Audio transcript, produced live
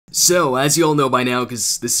So, as you all know by now,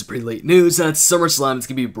 because this is pretty late news, at SummerSlam, it's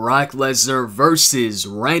going to be Brock Lesnar versus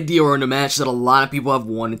Randy Orton, a match that a lot of people have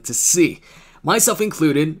wanted to see. Myself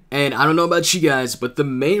included, and I don't know about you guys, but the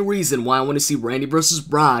main reason why I want to see Randy versus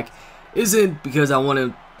Brock isn't because I want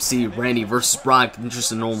to see Randy versus Brock in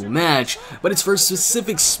just a normal match, but it's for a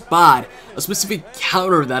specific spot, a specific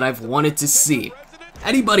counter that I've wanted to see.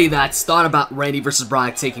 Anybody that's thought about Randy versus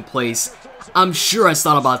Brock taking place, I'm sure has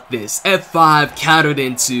thought about this. F5 countered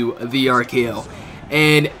into the RKO.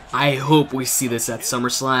 And I hope we see this at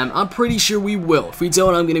SummerSlam. I'm pretty sure we will. If we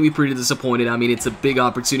don't, I'm going to be pretty disappointed. I mean, it's a big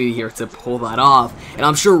opportunity here to pull that off. And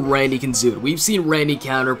I'm sure Randy can do it. We've seen Randy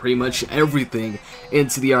counter pretty much everything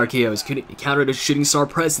into the RKOs. He countered a shooting star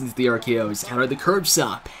press into the RKOs. Countered the curb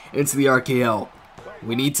stop into the RKO.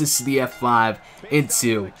 We need to see the F5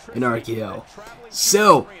 into an RKO.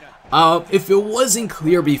 So, if it wasn't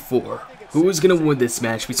clear before who was going to win this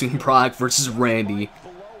match between Brock versus Randy,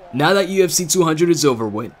 now that UFC 200 is over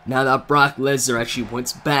with, now that Brock Lesnar actually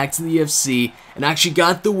went back to the UFC and actually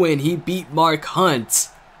got the win, he beat Mark Hunt,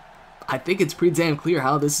 I think it's pretty damn clear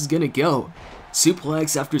how this is going to go.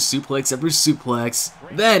 Suplex after suplex after suplex,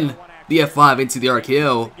 then the F5 into the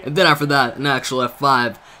RKO, and then after that, an actual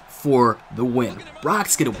F5 for the win.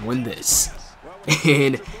 Brock's going to win this.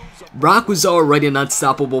 And Brock was already an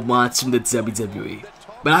unstoppable monster in the WWE.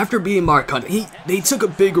 But after beating Mark Hunt, they took a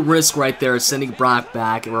big risk right there, sending Brock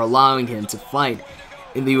back and allowing him to fight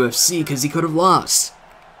in the UFC because he could have lost.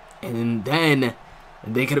 And then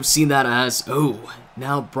they could have seen that as, oh,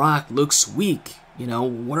 now Brock looks weak. You know,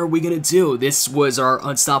 what are we going to do? This was our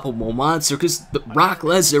unstoppable monster because Brock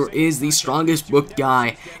Lesnar is the strongest booked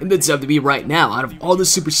guy in the WWE right now out of all the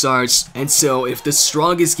superstars. And so if the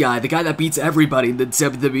strongest guy, the guy that beats everybody in the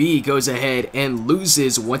WWE, goes ahead and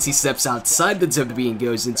loses once he steps outside the WWE and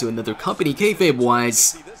goes into another company,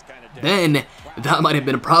 kayfabe-wise, then that might have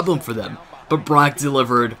been a problem for them. But Brock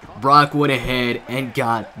delivered. Brock went ahead and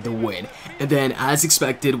got the win. And then, as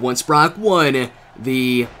expected, once Brock won,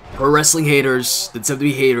 the pro wrestling haters, the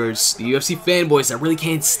WWE haters, the UFC fanboys that really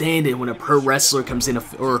can't stand it when a pro wrestler comes in,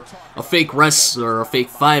 or a fake wrestler, or a fake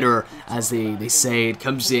fighter, as they say, it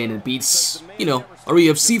comes in and beats, you know, a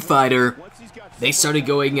UFC fighter, they started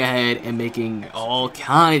going ahead and making all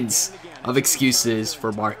kinds of excuses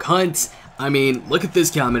for Mark Hunt. I mean, look at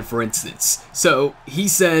this comment, for instance. So, he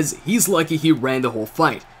says he's lucky he ran the whole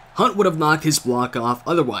fight. Hunt would have knocked his block off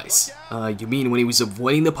otherwise. You mean when he was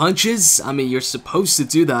avoiding the punches? I mean, you're supposed to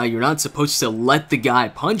do that. You're not supposed to let the guy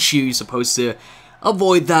punch you. You're supposed to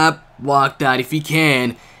avoid that, block that if you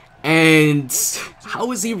can. And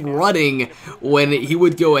how is he running when he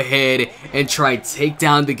would go ahead and try to take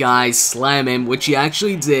down the guy, slam him, which he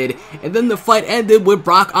actually did, and then the fight ended with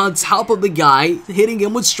Brock on top of the guy, hitting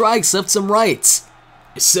him with strikes left and right.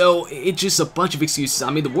 So, it's just a bunch of excuses.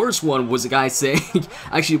 I mean, the worst one was a guy saying,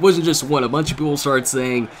 actually it wasn't just one, a bunch of people started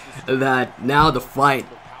saying that now the fight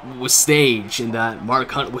was staged and that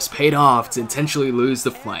Mark Hunt was paid off to intentionally lose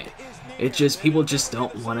the fight. It just, people just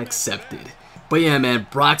don't want to accept it. But yeah, man,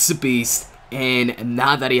 Brock's a beast, and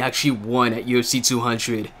now that he actually won at UFC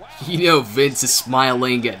 200, you know, Vince is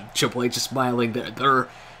smiling and Triple H is smiling. They're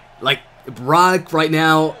like, Brock right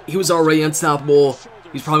now, he was already unstoppable.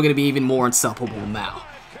 He's probably going to be even more unstoppable now.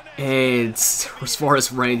 And as far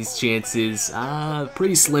as Randy's chances,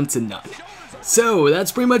 pretty slim to none. So,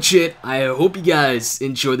 that's pretty much it. I hope you guys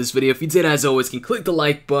enjoyed this video. If you did, as always, you can click the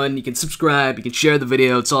like button, you can subscribe, you can share the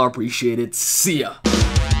video. It's all appreciated. See ya!